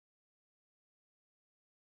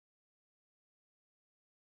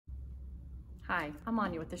Hi, I'm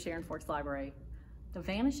Monya with the Sharon Library. The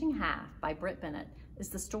Vanishing Half by Brit Bennett is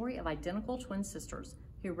the story of identical twin sisters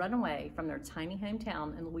who run away from their tiny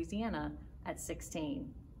hometown in Louisiana at 16.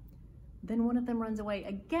 Then one of them runs away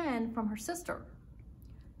again from her sister.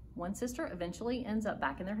 One sister eventually ends up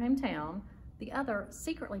back in their hometown. The other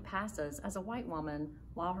secretly passes as a white woman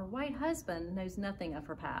while her white husband knows nothing of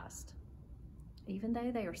her past. Even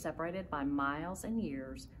though they are separated by miles and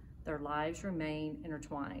years, their lives remain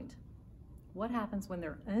intertwined. What happens when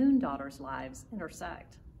their own daughters' lives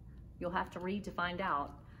intersect? You'll have to read to find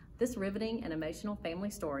out. This riveting and emotional family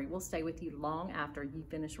story will stay with you long after you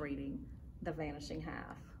finish reading The Vanishing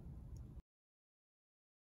Half.